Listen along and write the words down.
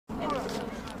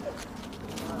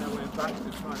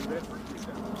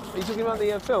Are you talking about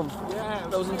the film? Yeah.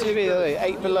 That was on TV, the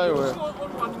 8 Below. I saw it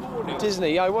one morning.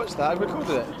 Disney, yeah, I watched that, I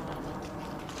recorded it.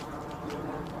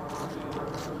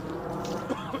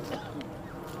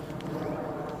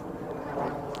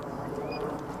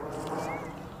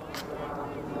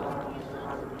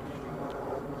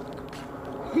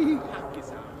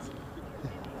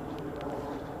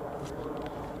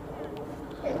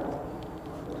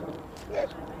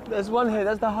 There's one here,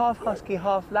 that's the half husky,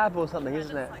 half lab or something,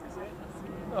 isn't it?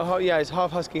 Oh yeah, it's half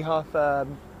husky, half oh,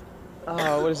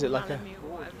 what is it, like a...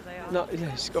 No,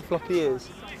 yeah, it's got floppy ears.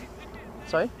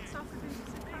 Sorry?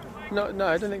 No,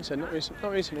 I don't think so, not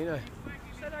recently, no.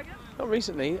 Not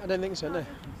recently, I don't think so, no.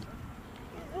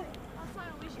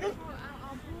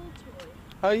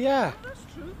 Oh yeah. That's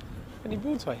true. Any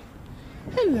ball toy?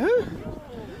 Hello.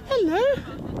 Hello.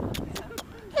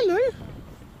 Hello.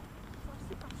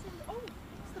 Oh,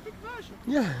 it's the big version.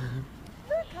 Yeah.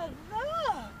 Look at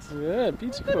that. Yeah,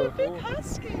 beautiful. Look at the big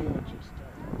husky.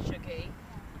 Shuggy.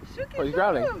 Shuggy. Oh, he's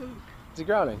growling. Is he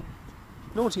growling?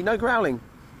 Naughty, no growling.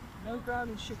 No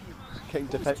growling, Shuggy. Getting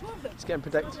He's getting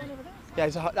protected. Yeah,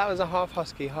 that was a half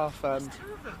husky, half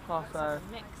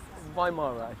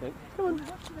Weimar, I think. Come on.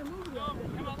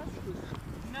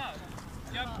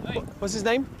 What's his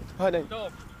name? Her name?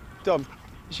 Dom. Dom.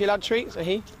 Is she allowed treats? Or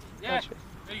he? Yeah. He's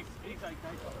okay.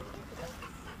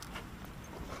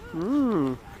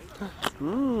 Mmm.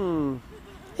 Mmm.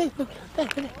 Hey, look.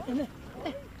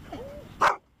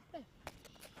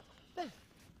 There.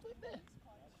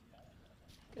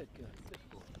 Good.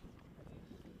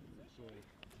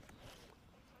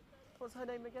 What's her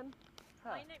name again?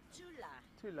 My name's Tula.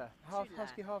 Tula. Half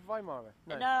husky, half Weimar.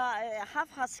 No, half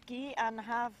husky and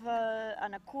half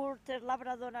and a quarter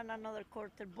Labrador and another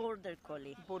quarter border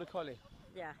collie. Border collie.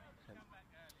 Yeah.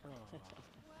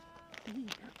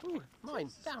 Ooh, mine.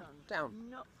 Down.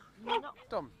 No.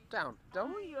 Dom, down.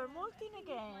 Dom. Oh, you're molting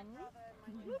again.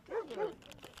 Look at it.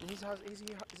 Is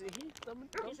it he? Dom?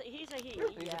 He's a he.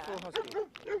 He's Yeah. a full husky.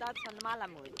 That's a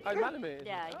Malamute. Oh, Malamute.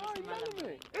 Yeah, Oh, he's a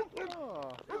Malamute.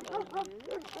 Oh.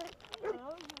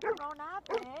 Oh, you've grown up,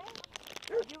 eh?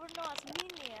 You were not as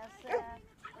mini as.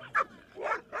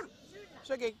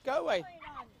 Sugar, go away.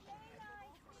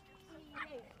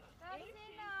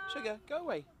 Sugar, go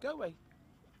away.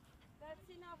 That's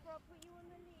enough. I'll put you on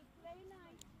the lead. Play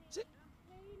nicely. Sit.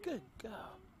 Good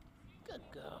girl. Good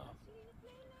girl.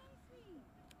 Play nicely.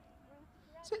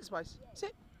 Sit, Spice.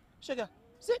 Sit. Sugar.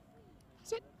 Sit.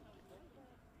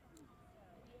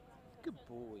 Good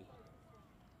boy.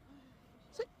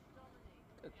 Sit.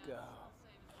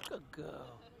 Good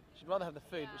girl. She'd rather have the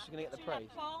food, but she's going to get the praise.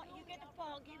 Paw, you get the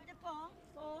paw. Give the paw.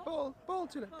 Ball,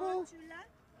 Tula.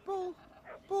 Paw,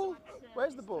 Ball.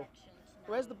 Where's the ball?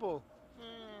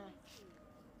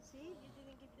 See, you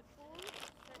didn't give the paw.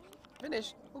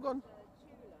 Finished. All gone.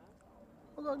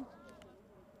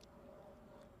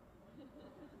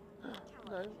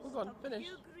 No, all gone. Finished.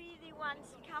 You greedy ones,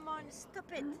 come on,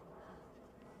 stop it.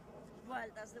 Well,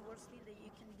 that's the worst thing that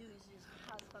you can do is just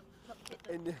have a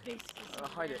bit of this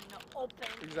hide it. Open.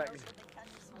 Exactly. So they can't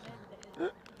smell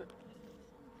it.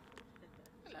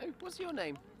 Hello, what's your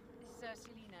name? This is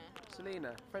Selena.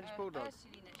 Selena, French Bulldog.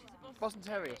 Selena, she's a Boston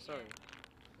Terrier, sorry.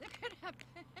 Look at her.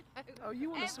 Oh, you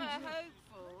want to Ever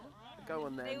hopeful. Go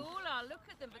on They then. all are. Look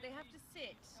at them, but they have to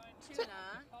sit. Tuna.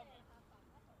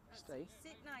 Stay.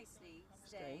 Sit nicely.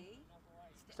 Stay.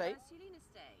 Stay. Selena,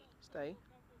 stay.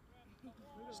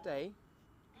 Stay.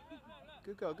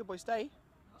 Good girl, good boy, stay.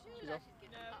 She's off.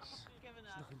 Given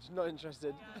up. She's not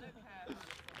interested.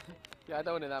 Yeah, I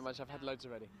don't want it that much, I've had loads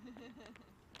already.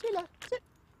 Tula, sit.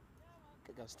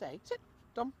 Good girl, stay. Sit.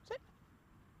 Dom, sit.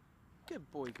 Good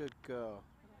boy, good girl.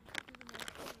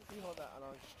 You hold that and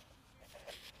I'll...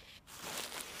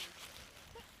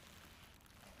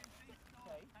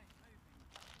 Stay.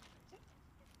 Sit.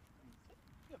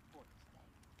 Good boy.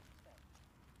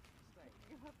 Stay.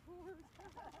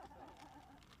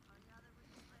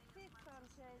 Sit,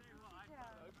 Sanchez. Sit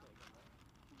down.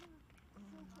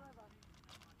 So clever.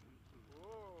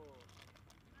 Whoa.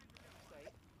 Stay.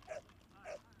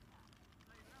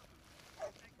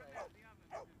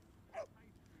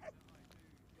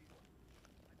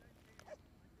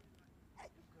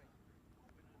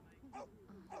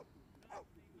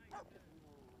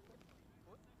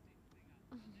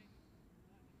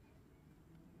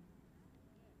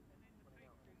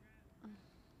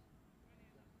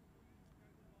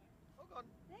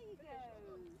 There you go.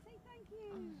 Say thank you.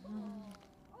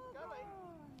 Oh, Go away.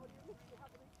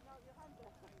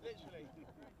 Literally.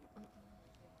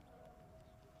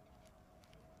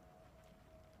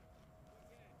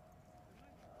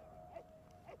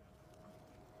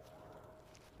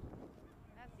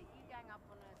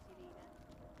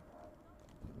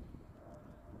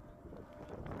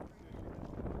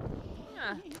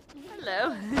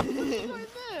 Hello.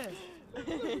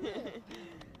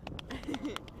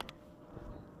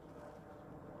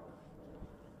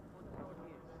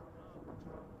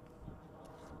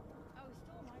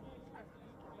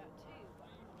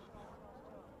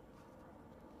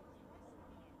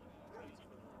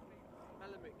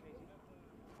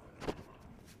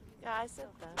 Yeah, I said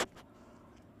that.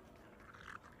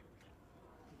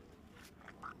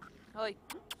 Oi.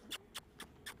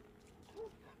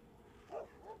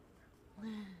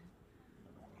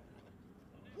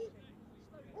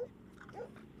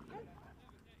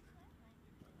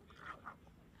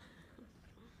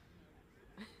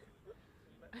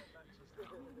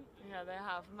 Yeah, they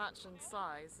have matching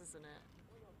size, isn't it?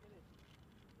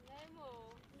 No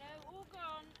more. No, all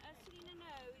gone. Selena, no.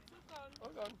 It's all gone.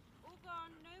 All gone. All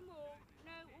gone. No more.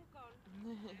 No, all gone.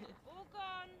 All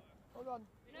gone. All gone.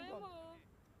 No All gone. more.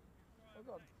 All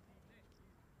gone.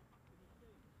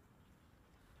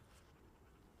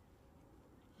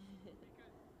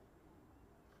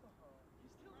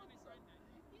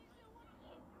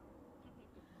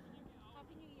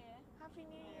 Happy New Year. Happy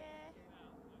New Year.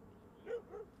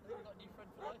 We've got a new friend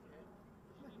for life here.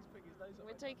 He's putting his nose up.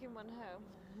 We're taking one home.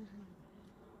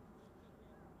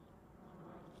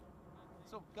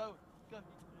 So, go.